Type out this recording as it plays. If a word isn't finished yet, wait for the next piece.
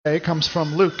Today comes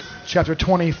from Luke chapter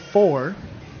 24.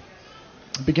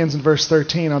 It begins in verse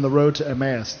 13 on the road to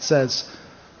Emmaus. It says,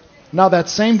 "Now that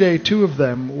same day 2 of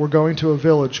them were going to a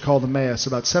village called Emmaus,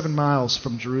 about 7 miles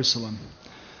from Jerusalem.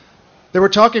 They were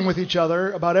talking with each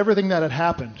other about everything that had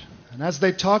happened. And as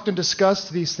they talked and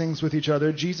discussed these things with each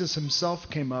other, Jesus himself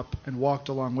came up and walked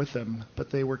along with them, but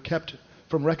they were kept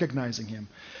from recognizing him.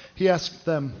 He asked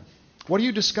them, 'What are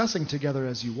you discussing together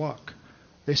as you walk?'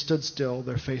 They stood still,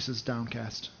 their faces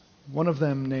downcast. One of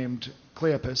them, named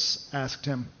Cleopas, asked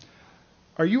him,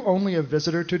 'Are you only a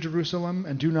visitor to Jerusalem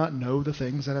and do not know the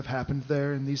things that have happened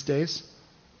there in these days?'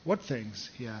 'What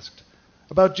things?' he asked.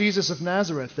 'About Jesus of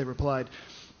Nazareth,' they replied.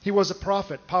 'He was a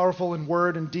prophet, powerful in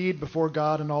word and deed before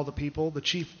God and all the people. The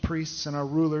chief priests and our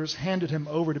rulers handed him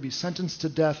over to be sentenced to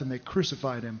death, and they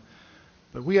crucified him.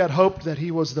 But we had hoped that he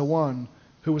was the one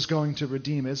who was going to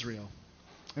redeem Israel.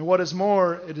 And what is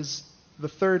more, it is the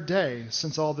 3rd day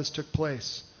since all this took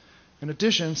place. In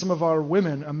addition, some of our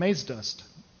women amazed us.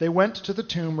 They went to the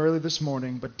tomb early this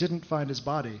morning, but didn't find his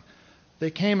body.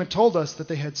 They came and told us that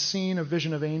they had seen a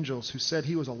vision of angels who said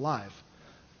he was alive.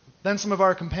 Then some of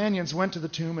our companions went to the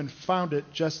tomb and found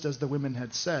it just as the women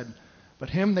had said, but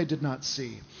him they did not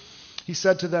see. He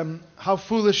said to them, 'How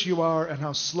foolish you are and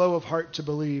how slow of heart to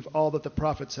believe all that the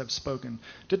prophets have spoken.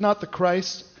 Did not the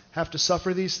Christ have to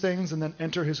suffer these things and then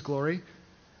enter his glory?'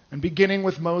 And beginning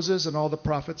with Moses and all the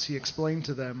prophets, he explained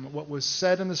to them what was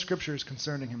said in the scriptures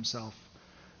concerning himself.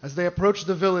 As they approached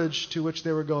the village to which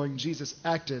they were going, Jesus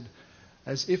acted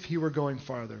as if he were going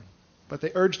farther. But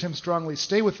they urged him strongly,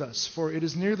 'Stay with us, for it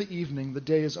is nearly evening, the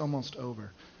day is almost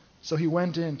over.' So he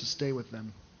went in to stay with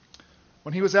them.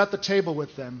 When he was at the table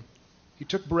with them, he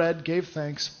took bread, gave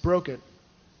thanks, broke it,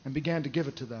 and began to give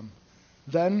it to them.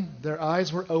 Then their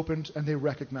eyes were opened and they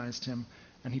recognized him,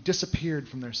 and he disappeared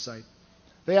from their sight.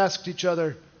 They asked each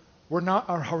other, 'Were not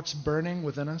our hearts burning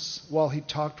within us while he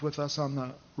talked with us on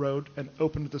the road and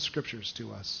opened the scriptures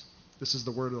to us?'" This is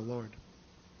the word of the Lord.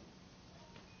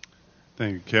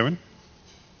 Thank you, Kevin.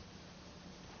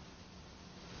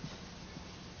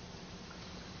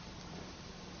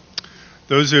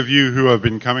 Those of you who have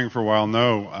been coming for a while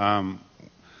know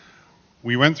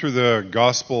we went through the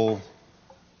Gospel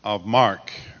of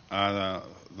Mark,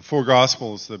 the 4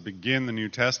 Gospels that begin the New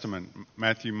Testament,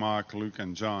 Matthew, Mark, Luke,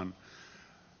 and John.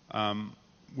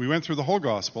 We went through the whole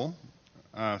Gospel,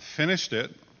 finished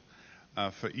it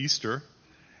for Easter,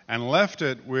 and left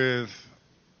it with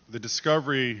the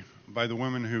discovery by the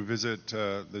women who visit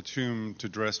the tomb to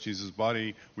dress Jesus'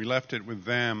 body. We left it with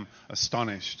them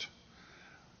astonished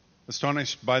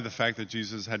by the fact that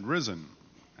Jesus had risen.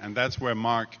 And that's where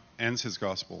Mark ends his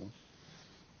Gospel.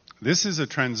 This is a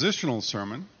transitional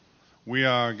sermon. We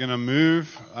are going to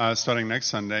move, starting next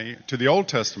Sunday, to the Old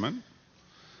Testament,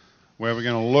 where we're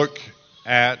going to look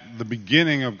at the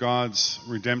beginning of God's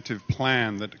redemptive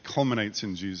plan that culminates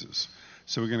in Jesus.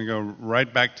 So we're going to go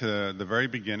right back to the very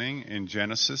beginning in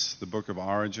Genesis, the book of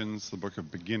origins, the book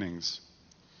of beginnings.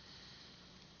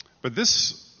 But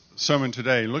this sermon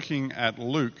today, looking at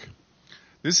Luke,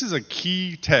 this is a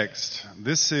key text.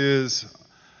 This is,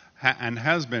 and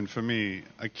has been for me,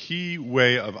 a key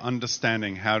way of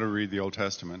understanding how to read the Old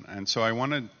Testament. And so I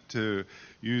wanted to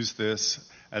use this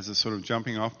as a sort of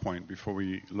jumping off point before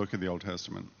we look at the Old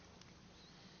Testament.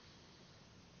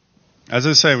 As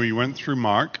I say, we went through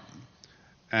Mark,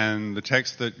 and the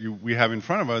text that we have in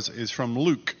front of us is from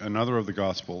Luke, another of the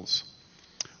Gospels.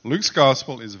 Luke's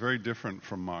Gospel is very different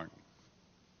from Mark.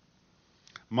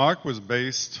 Mark was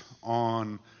based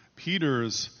on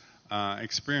Peter's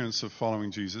experience of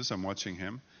following Jesus and watching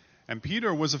him. And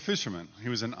Peter was a fisherman. He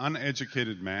was an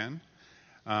uneducated man.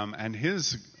 And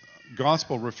his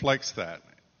gospel reflects that.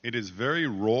 It is very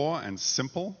raw and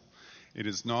simple. It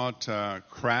is not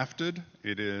crafted.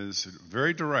 It is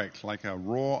very direct, like a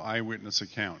raw eyewitness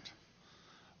account.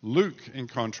 Luke, in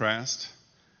contrast,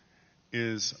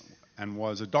 is and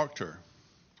was a doctor.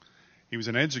 He was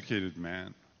an educated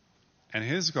man. And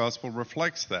his gospel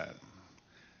reflects that.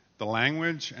 The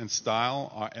language and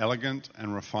style are elegant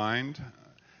and refined.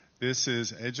 This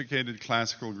is educated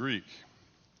classical Greek.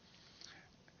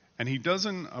 And he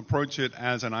doesn't approach it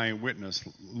as an eyewitness.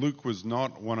 Luke was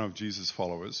not one of Jesus'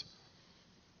 followers.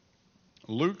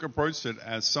 Luke approached it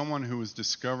as someone who was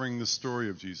discovering the story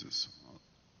of Jesus.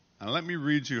 And let me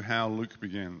read you how Luke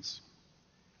begins.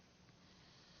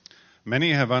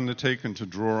 "Many have undertaken to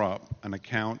draw up an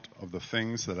account of the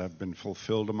things that have been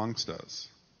fulfilled amongst us,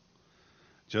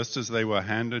 just as they were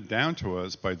handed down to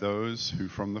us by those who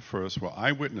from the first were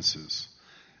eyewitnesses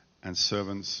and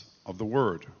servants of the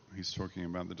word." He's talking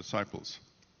about the disciples.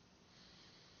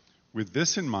 "With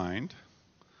this in mind,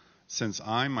 since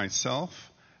I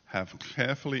myself have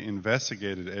carefully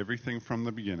investigated everything from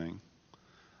the beginning,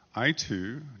 I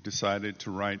too decided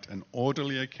to write an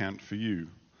orderly account for you,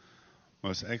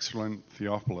 most excellent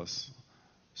Theophilus,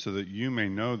 so that you may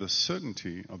know the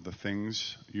certainty of the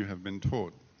things you have been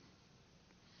taught.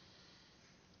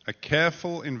 A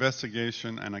careful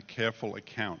investigation and a careful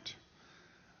account.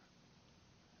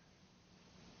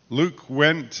 Luke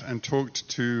went and talked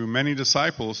to many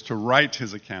disciples to write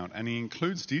his account, and he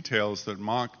includes details that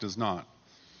Mark does not.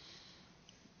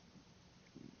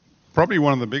 Probably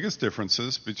one of the biggest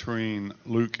differences between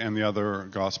Luke and the other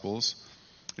Gospels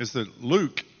is that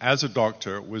Luke, as a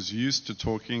doctor, was used to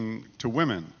talking to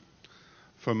women.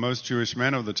 For most Jewish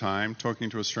men of the time, talking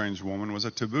to a strange woman was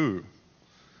a taboo.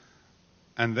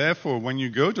 And therefore, when you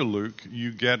go to Luke,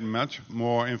 you get much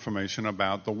more information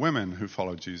about the women who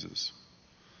followed Jesus.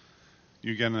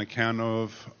 You get an account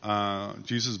of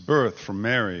Jesus' birth from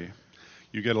Mary.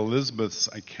 You get Elizabeth's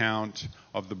account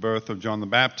of the birth of John the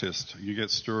Baptist. You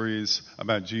get stories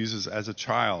about Jesus as a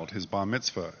child, his bar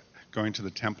mitzvah, going to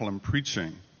the temple and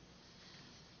preaching.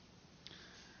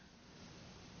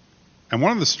 And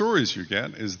one of the stories you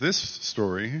get is this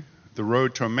story, the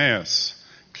road to Emmaus.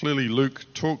 Clearly Luke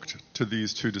talked to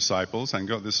these two disciples and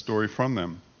got this story from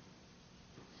them.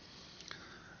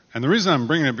 And the reason I'm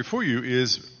bringing it before you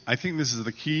is I think this is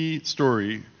the key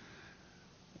story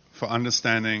for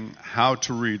understanding how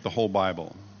to read the whole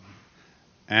Bible,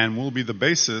 and will be the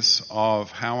basis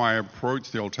of how I approach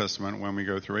the Old Testament when we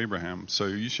go through Abraham. So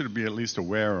you should be at least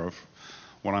aware of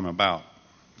what I'm about.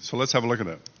 So let's have a look at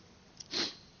it.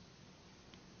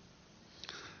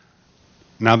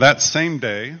 Now that same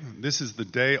day, this is the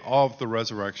day of the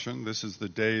resurrection. This is the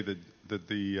day that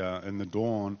in the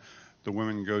dawn, the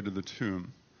women go to the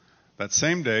tomb. That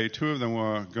same day, two of them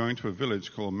were going to a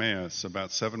village called Emmaus,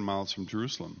 about 7 miles from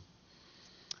Jerusalem.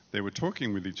 They were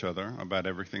talking with each other about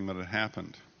everything that had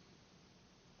happened.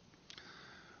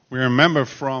 We remember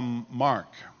from Mark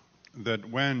that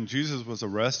when Jesus was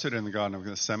arrested in the Garden of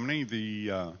Gethsemane,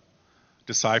 the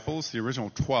disciples, the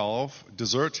original 12,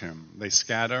 desert him. They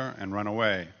scatter and run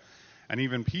away. And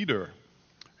even Peter,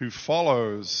 who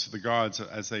follows the guards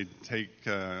as they take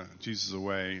Jesus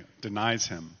away, denies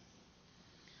him.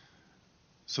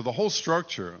 So the whole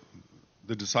structure,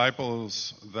 the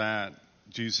disciples that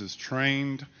Jesus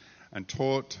trained and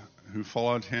taught, who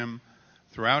followed him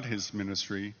throughout his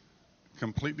ministry,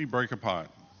 completely break apart.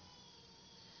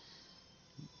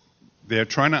 They're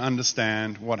trying to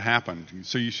understand what happened.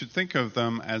 So you should think of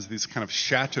them as this kind of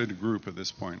shattered group at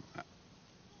this point.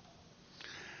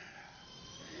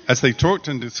 As they talked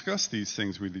and discussed these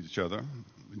things with each other,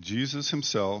 Jesus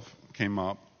himself came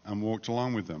up and walked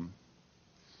along with them.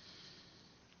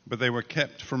 But they were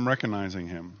kept from recognizing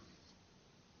him.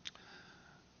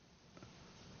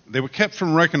 They were kept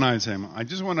from recognizing him. I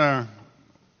just want to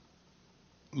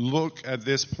look at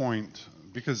this point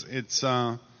because it's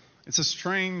a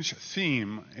strange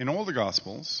theme in all the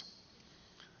Gospels,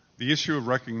 the issue of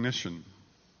recognition.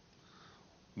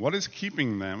 What is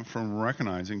keeping them from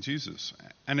recognizing Jesus?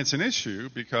 And it's an issue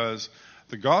because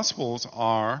the Gospels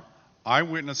are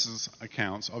eyewitnesses'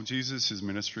 accounts of Jesus, his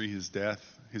ministry, his death,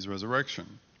 his resurrection.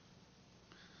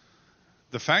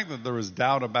 The fact that there is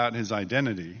doubt about his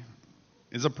identity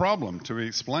is a problem to be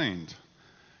explained.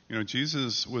 You know,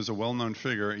 Jesus was a well-known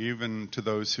figure even to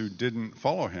those who didn't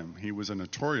follow him. He was a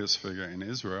notorious figure in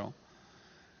Israel.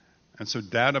 And so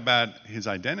doubt about his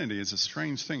identity is a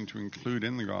strange thing to include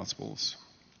in the Gospels.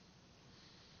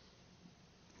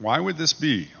 Why would this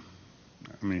be?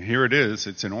 I mean, here it is.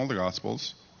 It's in all the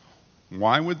Gospels.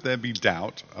 Why would there be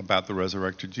doubt about the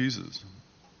resurrected Jesus?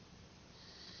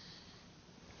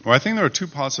 Well, I think there are two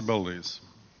possibilities.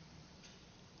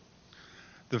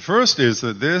 The first is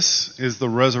that this is the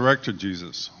resurrected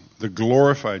Jesus, the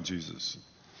glorified Jesus.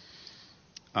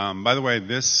 By the way,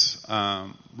 this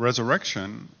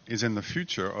resurrection is in the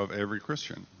future of every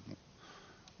Christian.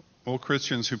 All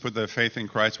Christians who put their faith in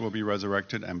Christ will be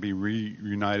resurrected and be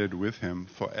reunited with him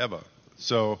forever.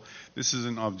 So this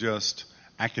isn't of just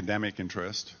academic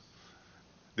interest.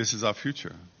 This is our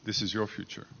future. This is your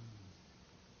future.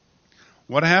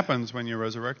 What happens when you're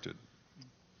resurrected?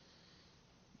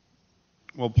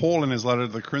 Well, Paul in his letter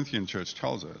to the Corinthian church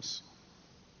tells us.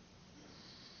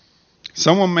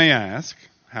 Someone may ask,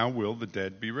 how will the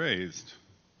dead be raised?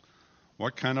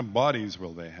 What kind of bodies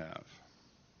will they have?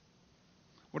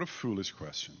 What a foolish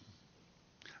question.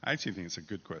 I actually think it's a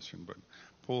good question, but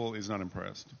Paul is not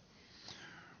impressed.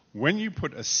 When you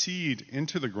put a seed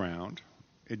into the ground,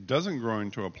 it doesn't grow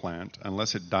into a plant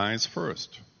unless it dies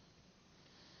first.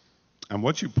 And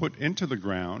what you put into the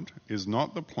ground is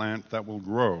not the plant that will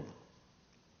grow,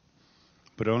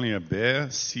 but only a bare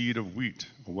seed of wheat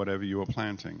or whatever you are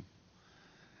planting.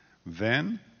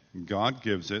 Then God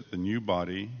gives it the new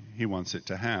body he wants it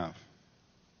to have.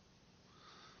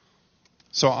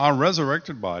 So our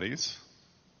resurrected bodies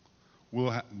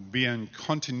will be in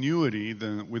continuity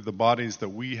with the bodies that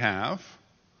we have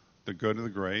that go to the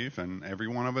grave, and every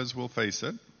one of us will face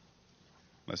it,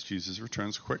 unless Jesus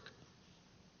returns quick.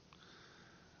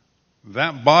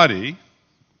 That body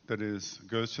that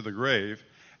goes to the grave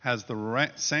has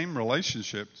the same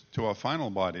relationship to our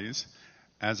final bodies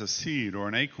as a seed or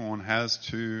an acorn has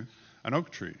to an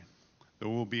oak tree. There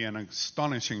will be an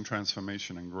astonishing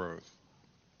transformation and growth.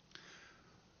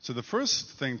 So the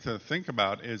first thing to think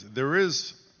about is there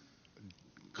is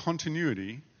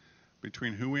continuity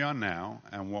between who we are now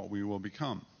and what we will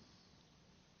become.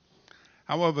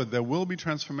 However, there will be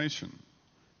transformation.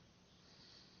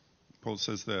 Paul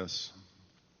says this: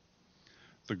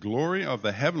 the glory of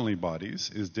the heavenly bodies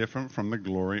is different from the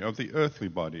glory of the earthly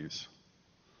bodies.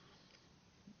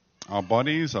 Our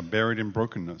bodies are buried in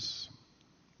brokenness,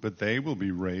 but they will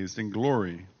be raised in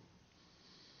glory.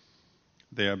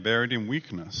 They are buried in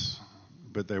weakness,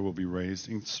 but they will be raised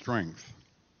in strength.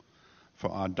 For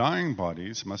our dying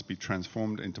bodies must be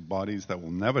transformed into bodies that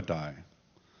will never die.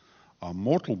 Our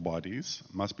mortal bodies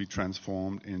must be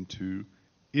transformed into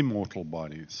immortal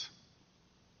bodies.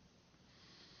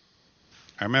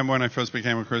 I remember when I first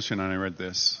became a Christian and I read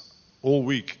this. All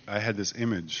week I had this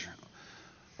image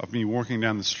of me walking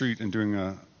down the street and doing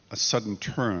a sudden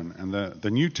turn, and the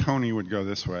new Tony would go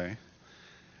this way,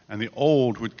 and the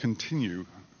old would continue,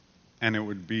 and it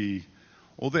would be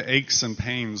all the aches and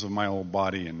pains of my old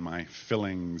body and my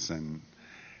fillings and,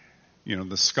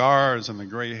 the scars and the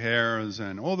gray hairs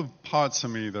and all the parts of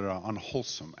me that are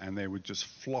unwholesome, and they would just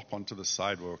flop onto the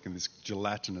sidewalk in this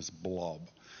gelatinous blob,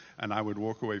 and I would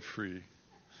walk away free.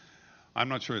 I'm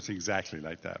not sure it's exactly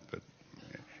like that, but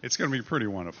it's going to be pretty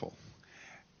wonderful.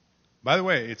 By the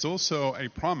way, it's also a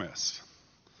promise.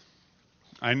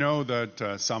 I know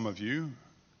that some of you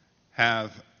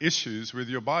have issues with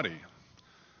your body.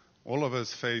 All of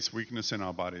us face weakness in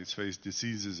our bodies, face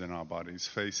diseases in our bodies,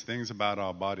 face things about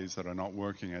our bodies that are not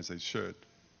working as they should.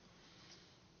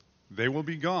 They will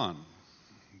be gone.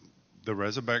 The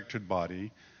resurrected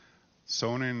body,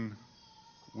 sown in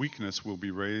weakness, will be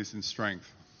raised in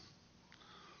strength.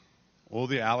 All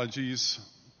the allergies,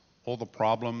 all the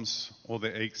problems, all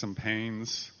the aches and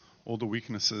pains, all the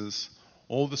weaknesses,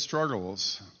 all the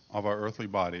struggles of our earthly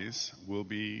bodies will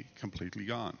be completely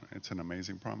gone. It's an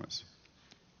amazing promise.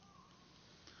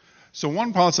 So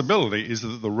one possibility is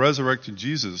that the resurrected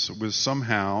Jesus was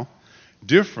somehow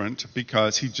different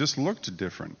because he just looked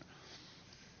different.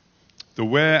 The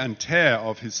wear and tear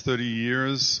of his 30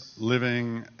 years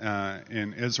living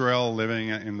in Israel, living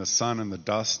in the sun and the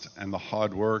dust and the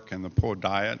hard work and the poor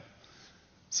diet,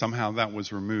 somehow that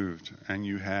was removed, and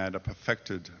you had a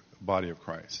perfected body of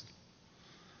Christ.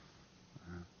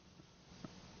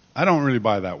 I don't really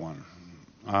buy that one.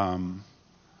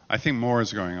 I think more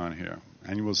is going on here,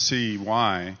 and you will see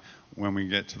why when we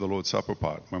get to the Lord's Supper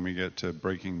part, when we get to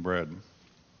breaking bread.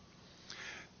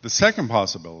 The second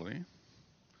possibility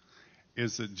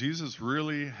is that Jesus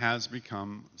really has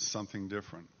become something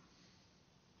different.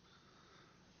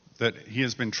 That he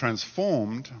has been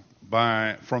transformed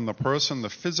from the person, the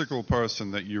physical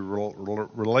person that you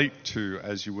relate to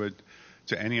as you would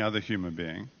to any other human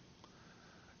being,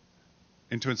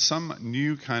 into some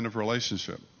new kind of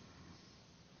relationship.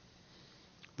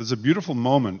 There's a beautiful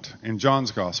moment in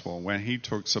John's Gospel when he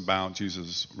talks about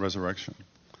Jesus' resurrection.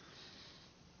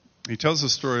 He tells the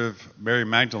story of Mary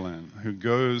Magdalene, who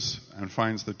goes and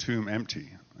finds the tomb empty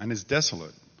and is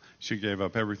desolate. She gave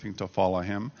up everything to follow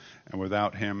him, and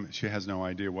without him, she has no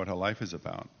idea what her life is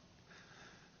about.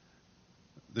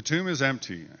 The tomb is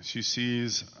empty. She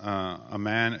sees a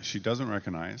man she doesn't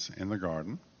recognize in the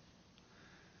garden.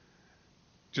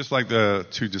 Just like the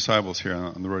two disciples here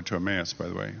on the road to Emmaus, by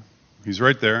the way. He's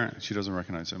right there. She doesn't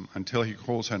recognize him until he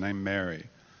calls her name Mary.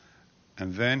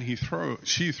 And then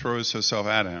she throws herself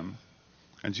at him.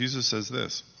 And Jesus says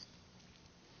this: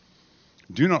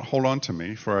 "Do not hold on to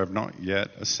me, for I have not yet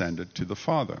ascended to the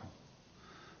Father.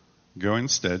 Go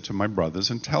instead to my brothers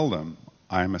and tell them,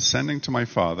 I am ascending to my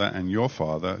Father and your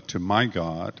Father, to my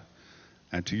God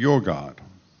and to your God."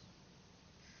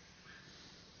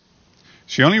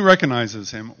 She only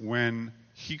recognizes him when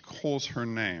he calls her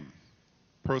name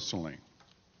personally.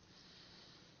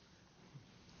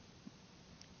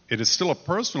 It is still a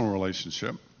personal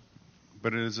relationship,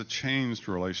 but it is a changed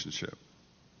relationship.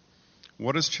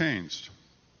 What has changed?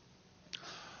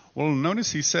 Well,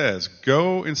 notice he says,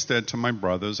 "Go instead to my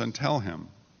brothers and tell him."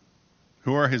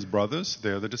 Who are his brothers? They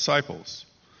are the disciples.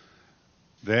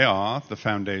 They are the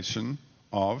foundation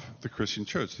of the Christian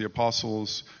church. The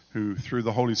apostles who, through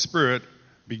the Holy Spirit,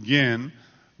 begin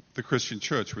the Christian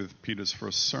church with Peter's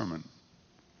first sermon.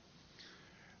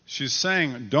 She's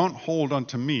saying, don't hold on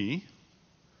to me,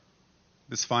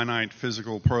 this finite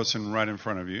physical person right in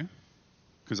front of you,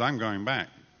 because I'm going back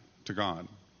to God.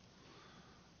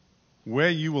 Where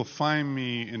you will find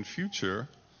me in future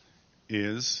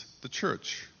is the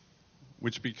church,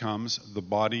 which becomes the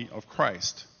body of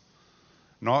Christ.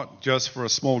 Not just for a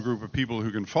small group of people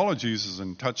who can follow Jesus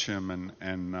and touch him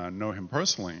and know him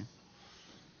personally,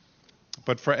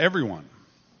 but for everyone.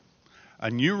 A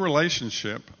new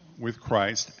relationship with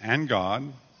Christ and God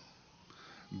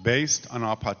based on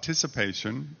our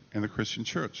participation in the Christian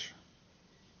church.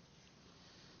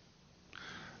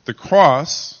 The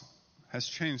cross has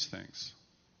changed things.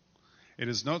 It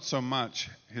is not so much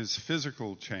his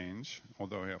physical change,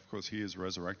 although of course he is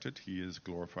resurrected, he is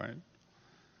glorified.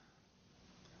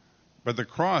 But the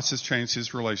cross has changed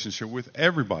his relationship with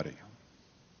everybody.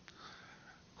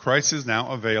 Christ is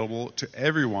now available to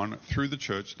everyone through the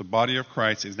church. The body of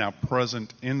Christ is now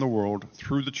present in the world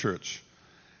through the church.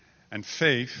 And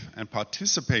faith and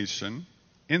participation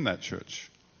in that church,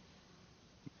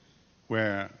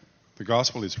 where the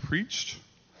gospel is preached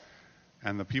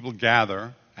and the people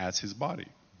gather as his body.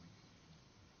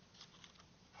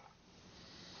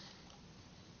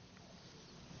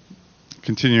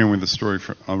 Continuing with the story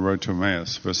on the road to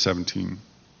Emmaus, verse 17.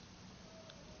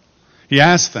 He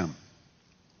asked them,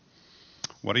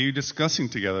 "What are you discussing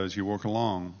together as you walk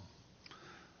along?"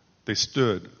 They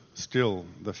stood still,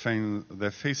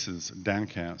 their faces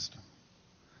downcast.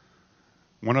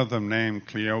 One of them, named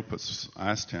Cleopas,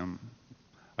 asked him,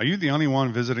 "Are you the only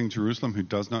one visiting Jerusalem who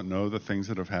does not know the things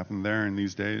that have happened there in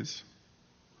these days?"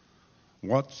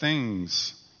 "What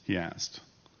things?" he asked.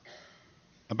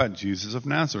 "About Jesus of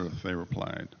Nazareth," they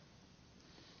replied.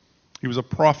 "He was a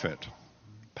prophet,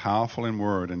 powerful in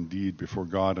word and deed before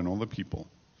God and all the people.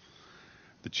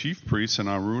 The chief priests and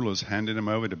our rulers handed him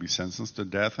over to be sentenced to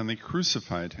death, and they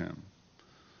crucified him.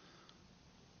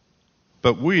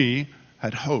 But we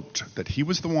had hoped that he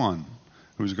was the one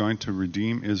who was going to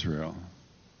redeem Israel.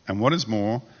 And what is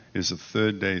more, it is the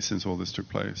third day since all this took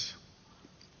place."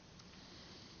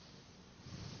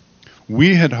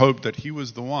 We had hoped that he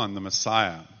was the one, the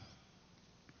Messiah.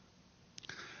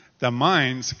 Their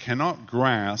minds cannot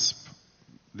grasp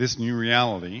this new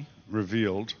reality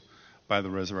revealed by the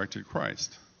resurrected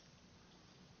Christ.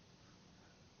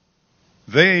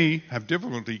 They have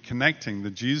difficulty connecting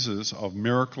the Jesus of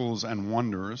miracles and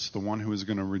wonders, the one who is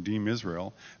going to redeem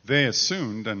Israel. They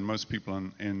assumed, and most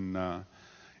people in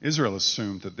Israel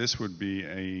assumed, that this would be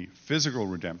a physical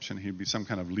redemption. He'd be some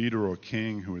kind of leader or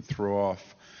king who would throw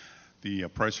off the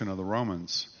oppression of the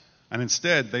Romans. And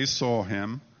instead, they saw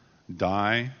him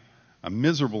die a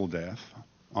miserable death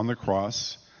on the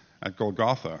cross at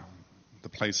Golgotha, the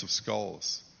place of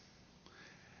skulls.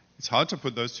 It's hard to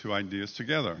put those two ideas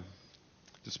together.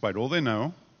 Despite all they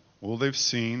know, all they've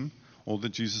seen, all that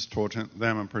Jesus taught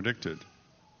them and predicted.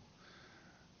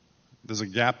 There's a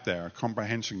gap there, a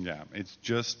comprehension gap. It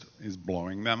just is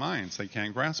blowing their minds. They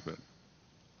can't grasp it.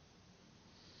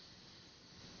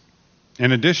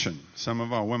 In addition, some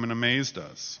of our women amazed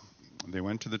us. They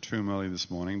went to the tomb early this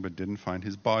morning but didn't find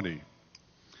his body.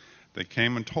 They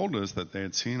came and told us that they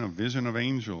had seen a vision of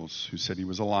angels who said he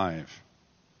was alive.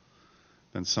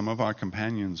 Then some of our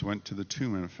companions went to the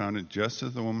tomb and found it just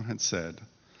as the woman had said,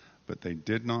 but they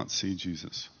did not see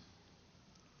Jesus.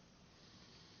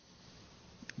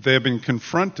 They have been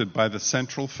confronted by the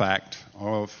central fact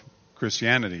of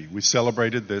Christianity. We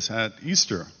celebrated this at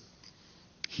Easter.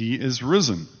 He is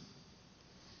risen.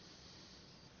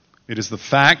 It is the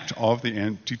fact of the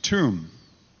empty tomb.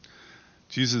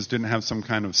 Jesus didn't have some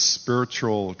kind of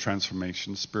spiritual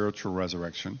transformation, spiritual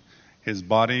resurrection. His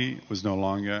body was no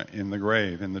longer in the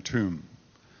grave, in the tomb.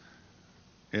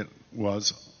 It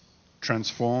was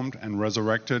transformed and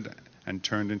resurrected and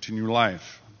turned into new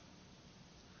life.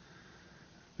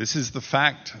 This is the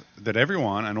fact that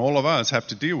everyone and all of us have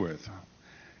to deal with.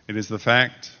 It is the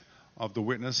fact of the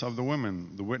witness of the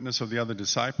women, the witness of the other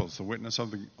disciples, the witness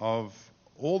of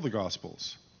all the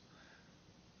Gospels.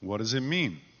 What does it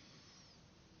mean?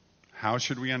 How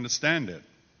should we understand it?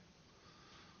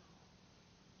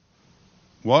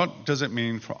 What does it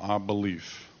mean for our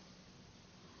belief?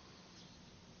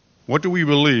 What do we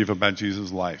believe about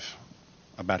Jesus' life,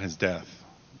 about his death,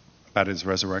 about his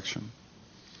resurrection?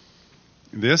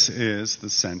 This is the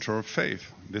center of faith.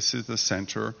 This is the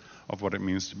center of what it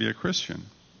means to be a Christian.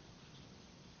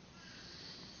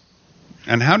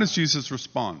 And how does Jesus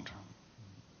respond?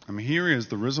 I mean, here he is,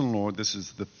 the risen Lord. This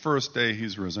is the first day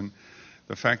he's risen.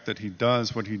 the fact that he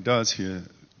does what he does here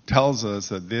tells us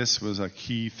that this was a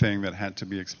key thing that had to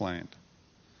be explained.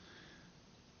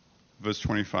 Verse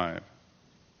 25.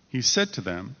 He said to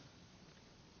them,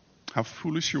 "How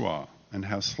foolish you are, and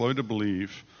how slow to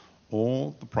believe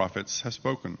all the prophets have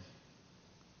spoken."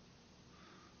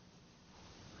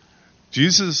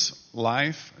 Jesus'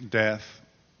 life, death,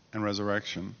 and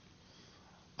resurrection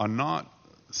are not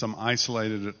some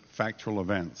isolated factual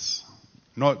events,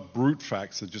 not brute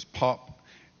facts that just pop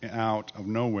out of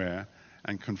nowhere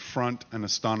and confront and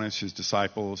astonish his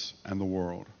disciples and the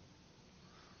world.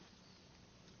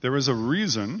 There is a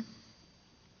reason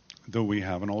that we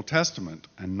have an Old Testament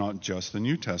and not just the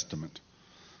New Testament.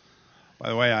 By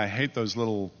the way, I hate those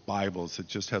little Bibles that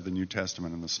just have the New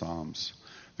Testament and the Psalms.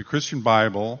 The Christian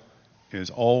Bible is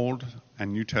Old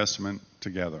and New Testament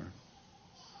together.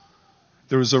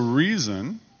 There is a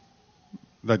reason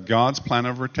that God's plan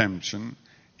of redemption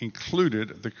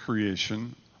included the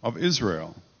creation of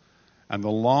Israel and the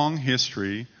long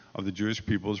history of the Jewish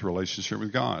people's relationship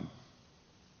with God.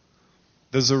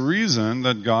 There's a reason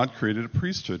that God created a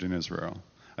priesthood in Israel,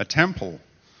 a temple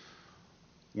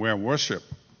where worship,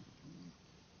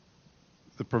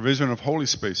 the provision of holy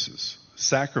spaces,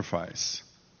 sacrifice,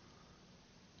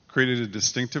 created a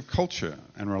distinctive culture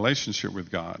and relationship with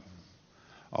God,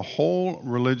 a whole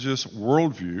religious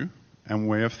worldview and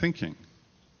way of thinking.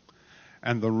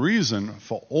 And the reason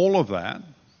for all of that,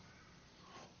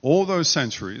 all those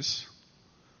centuries,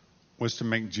 was to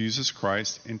make Jesus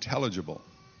Christ intelligible,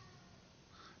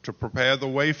 to prepare the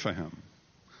way for him,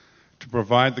 to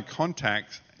provide the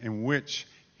context in which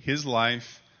his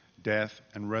life, death,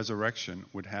 and resurrection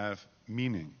would have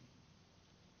meaning.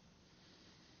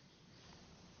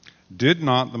 Did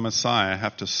not the Messiah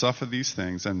have to suffer these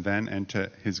things and then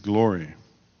enter his glory?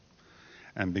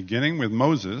 And beginning with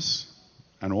Moses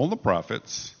and all the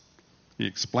prophets, he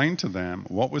explained to them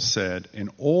what was said in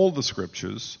all the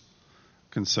scriptures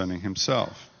concerning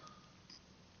himself.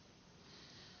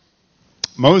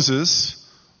 Moses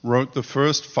wrote the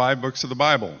first 5 books of the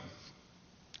Bible,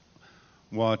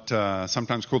 what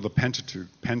sometimes called the Pentateuch,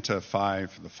 Penta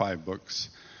 5, the 5 books,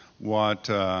 what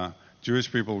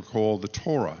Jewish people call the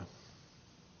Torah.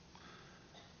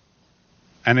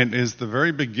 And it is the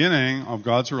very beginning of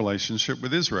God's relationship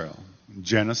with Israel.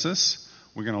 Genesis,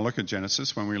 we're going to look at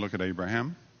Genesis when we look at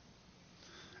Abraham.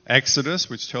 Exodus,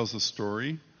 which tells the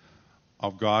story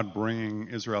of God bringing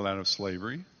Israel out of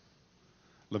slavery.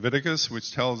 Leviticus,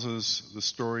 which tells us the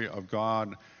story of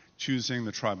God choosing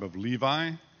the tribe of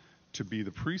Levi to be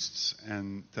the priests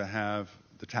and to have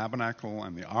the tabernacle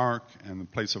and the ark and the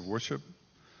place of worship.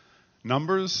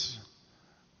 Numbers,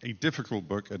 a difficult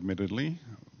book, admittedly,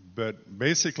 but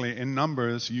basically in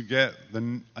Numbers you get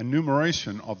the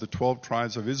enumeration of the 12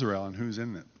 tribes of Israel and who's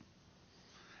in it.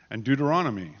 And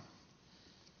Deuteronomy,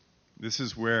 this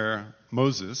is where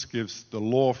Moses gives the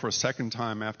law for a second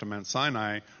time after Mount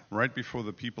Sinai, right before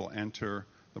the people enter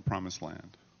the Promised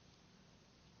Land.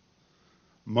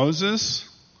 Moses,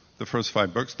 the first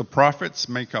 5 books. The prophets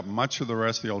make up much of the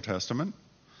rest of the Old Testament.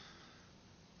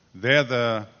 They're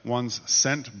the ones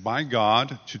sent by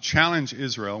God to challenge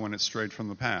Israel when it strayed from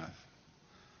the path,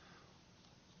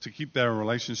 to keep their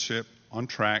relationship on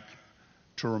track,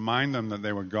 to remind them that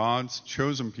they were God's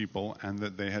chosen people and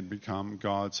that they had become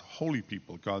God's holy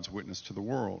people, God's witness to the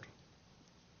world.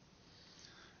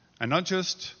 And not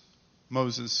just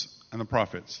Moses and the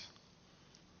prophets.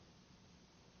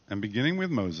 And beginning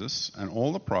with Moses and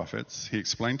all the prophets, he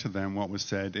explained to them what was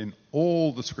said in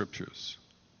all the scriptures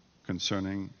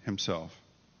concerning himself.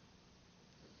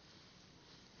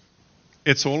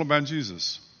 It's all about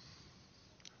Jesus.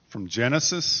 From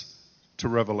Genesis to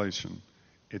Revelation,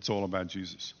 it's all about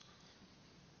Jesus.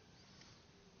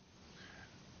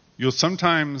 You'll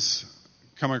sometimes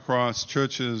come across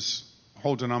churches,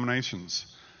 whole denominations,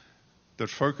 that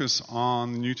focus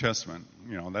on the New Testament.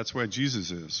 That's where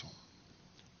Jesus is.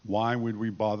 Why would we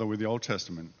bother with the Old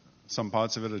Testament? Some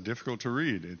parts of it are difficult to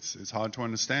read. It's hard to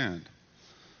understand.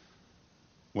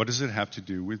 What does it have to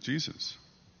do with Jesus?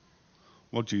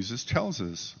 Well, Jesus tells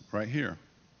us right here.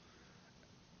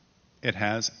 It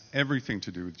has everything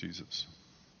to do with Jesus.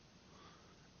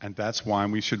 And that's why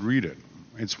we should read it.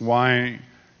 It's why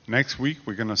next week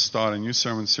we're going to start a new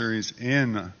sermon series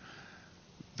in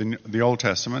the Old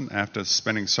Testament after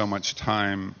spending so much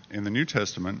time in the New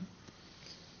Testament.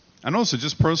 And also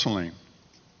just personally,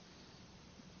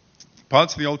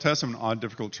 parts of the Old Testament are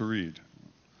difficult to read.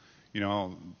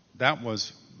 That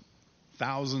was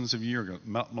thousands of years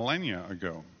ago, millennia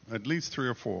ago, at least 3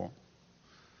 or 4.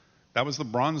 That was the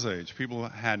Bronze Age. People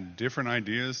had different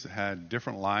ideas, had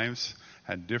different lives,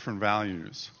 had different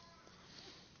values.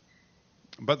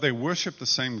 But they worship the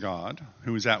same God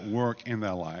who is at work in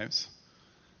their lives,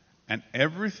 and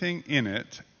everything in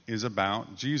it is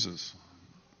about Jesus.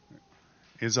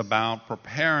 Is about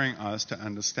preparing us to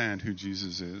understand who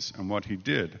Jesus is and what he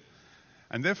did.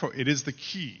 And therefore, it is the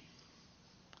key.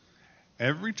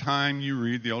 Every time you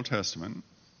read the Old Testament,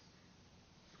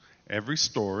 every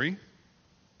story,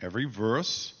 every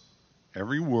verse,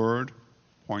 every word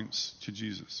points to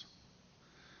Jesus.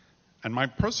 And my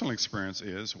personal experience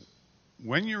is,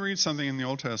 when you read something in the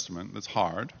Old Testament that's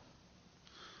hard,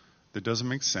 that doesn't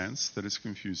make sense, that is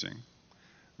confusing,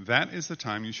 that is the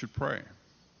time you should pray.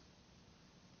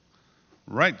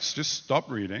 Right, just stop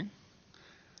reading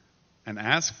and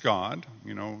ask God.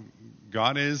 You know,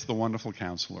 God is the wonderful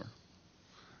counselor.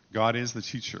 God is the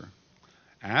teacher.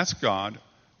 Ask God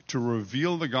to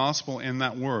reveal the gospel in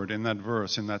that word, in that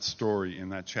verse, in that story, in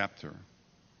that chapter.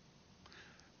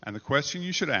 And the question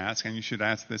you should ask, and you should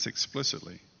ask this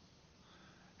explicitly,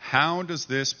 how does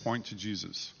this point to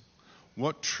Jesus?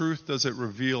 What truth does it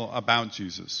reveal about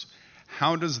Jesus?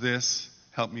 How does this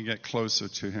help me get closer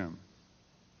to him?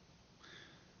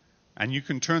 And you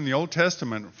can turn the Old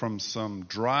Testament from some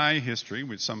dry history,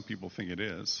 which some people think it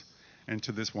is,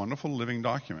 into this wonderful living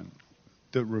document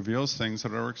that reveals things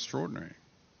that are extraordinary.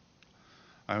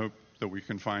 I hope that we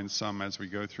can find some as we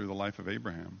go through the life of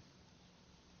Abraham.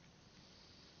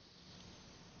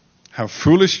 How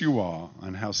foolish you are,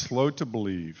 and how slow to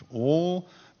believe all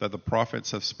that the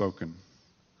prophets have spoken.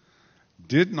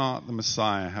 Did not the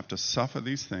Messiah have to suffer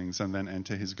these things and then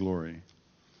enter his glory?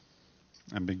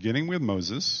 And beginning with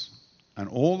Moses and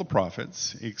all the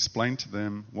prophets, he explained to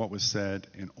them what was said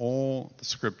in all the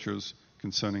scriptures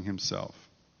concerning himself.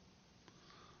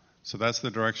 So that's the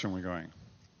direction we're going.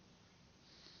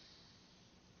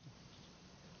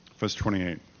 Verse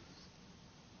 28.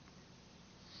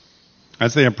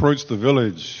 As they approached the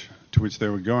village to which they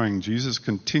were going, Jesus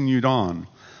continued on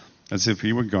as if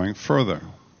he were going further.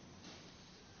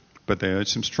 But they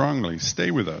urged him strongly,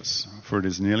 "Stay with us, for it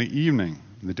is nearly evening,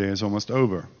 and the day is almost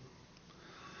over."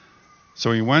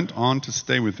 So he went on to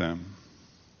stay with them.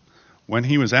 When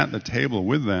he was at the table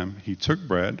with them, he took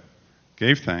bread,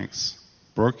 gave thanks,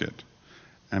 broke it,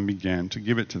 and began to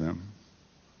give it to them.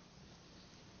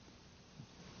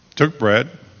 Took bread,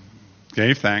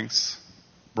 gave thanks,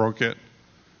 broke it,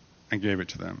 and gave it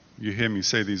to them. You hear me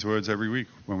say these words every week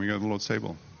when we go to the Lord's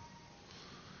table.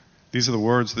 These are the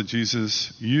words that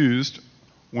Jesus used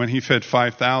when he fed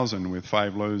 5,000 with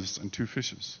 5 loaves and 2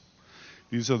 fishes.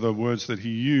 These are the words that he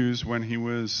used when he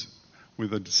was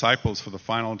with the disciples for the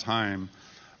final time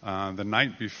the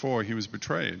night before he was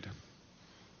betrayed,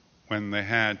 when they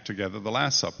had together the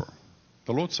Last Supper,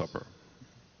 the Lord's Supper,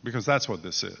 because that's what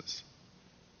this is.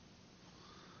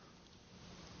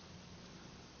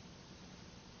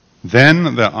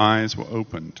 Then their eyes were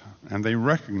opened, and they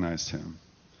recognized him,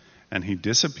 and he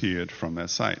disappeared from their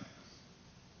sight.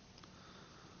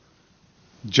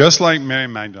 Just like Mary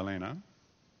Magdalene,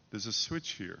 there's a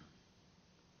switch here.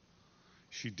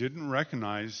 She didn't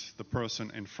recognize the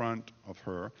person in front of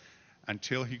her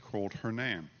until he called her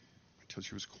name, until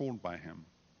she was called by him.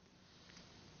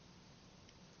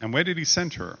 And where did he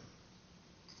send her?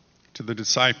 To the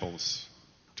disciples,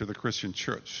 to the Christian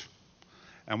church.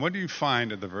 And what do you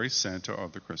find at the very center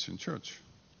of the Christian church?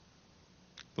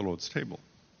 The Lord's table.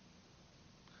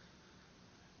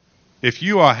 If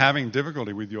you are having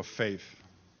difficulty with your faith,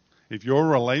 if your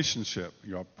relationship,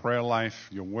 your prayer life,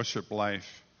 your worship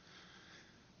life,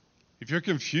 if you're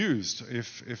confused,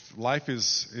 if life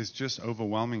is just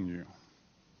overwhelming you,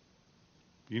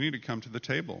 you need to come to the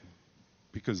table,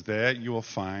 because there you will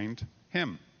find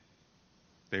him.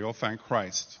 There you will find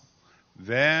Christ.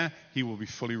 There he will be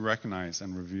fully recognized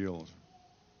and revealed.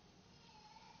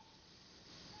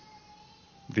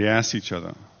 They asked each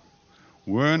other,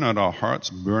 "Were not our hearts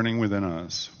burning within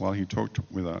us while he talked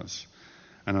with us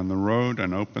and on the road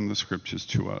and opened the scriptures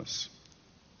to us?"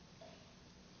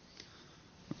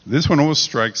 This one always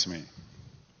strikes me.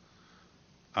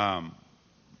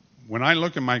 When I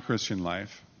look at my Christian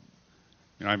life,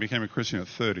 I became a Christian at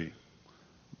 30.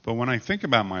 But when I think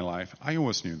about my life, I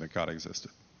always knew that God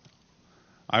existed.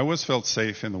 I always felt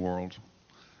safe in the world.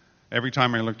 Every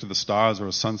time I looked at the stars or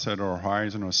a sunset or a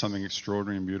horizon or something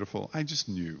extraordinary and beautiful, I just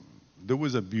knew there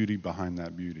was a beauty behind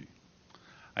that beauty.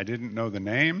 I didn't know the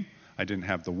name, I didn't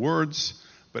have the words,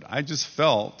 but I just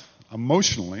felt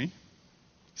emotionally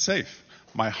safe.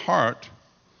 My heart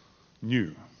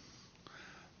knew.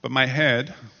 But my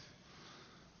head,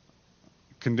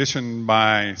 conditioned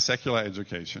by secular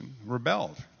education,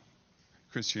 rebelled.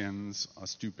 Christians are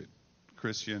stupid.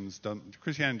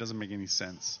 Christianity doesn't make any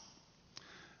sense.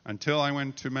 Until I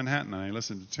went to Manhattan and I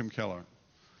listened to Tim Keller.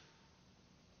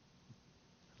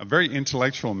 a very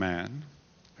intellectual man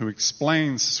who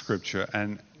explains Scripture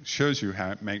and shows you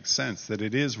how it makes sense, that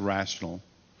it is rational,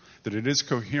 that it is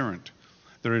coherent,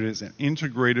 that it is an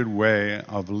integrated way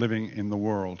of living in the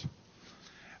world.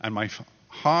 And my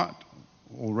heart,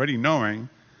 already knowing,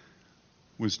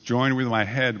 was joined with my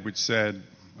head, which said,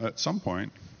 at some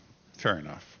point, fair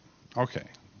enough. Okay,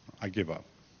 I give up.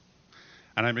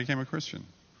 And I became a Christian.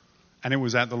 And it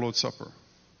was at the Lord's Supper.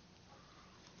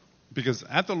 Because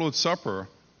at the Lord's Supper,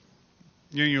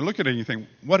 you look at it and you think,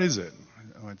 what is it?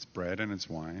 Oh, it's bread and it's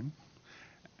wine.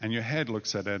 And your head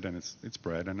looks at it and it's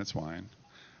bread and it's wine.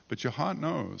 But your heart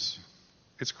knows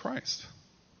it's Christ.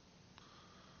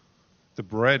 The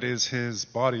bread is his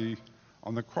body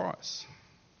on the cross.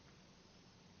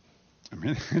 I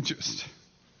mean,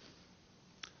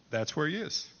 that's where he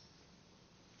is.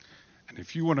 And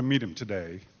if you want to meet him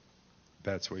today,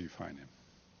 that's where you find him.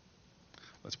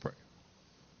 Let's pray.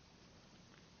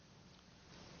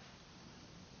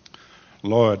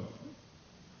 Lord,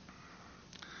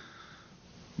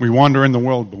 we wander in the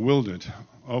world bewildered,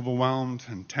 overwhelmed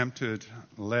and tempted,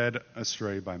 led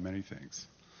astray by many things.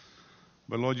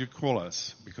 But Lord, you call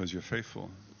us because you're faithful.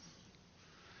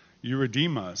 You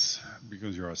redeem us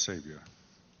because you're our Savior.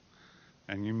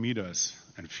 And you meet us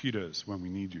and feed us when we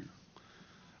need you.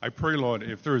 I pray, Lord,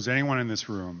 if there is anyone in this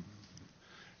room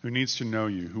who needs to know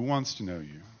you, who wants to know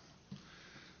you,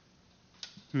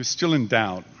 who is still in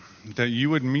doubt, that you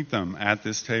would meet them at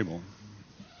this table.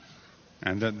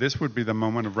 And that this would be the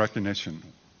moment of recognition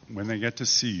when they get to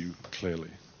see you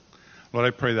clearly. Lord,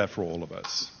 I pray that for all of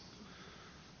us.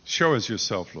 Show us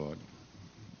yourself, Lord.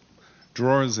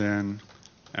 Draw us in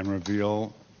and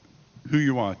reveal who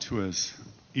you are to us,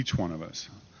 each one of us.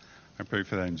 I pray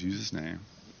for that in Jesus' name.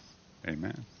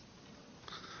 Amen.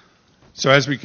 So as we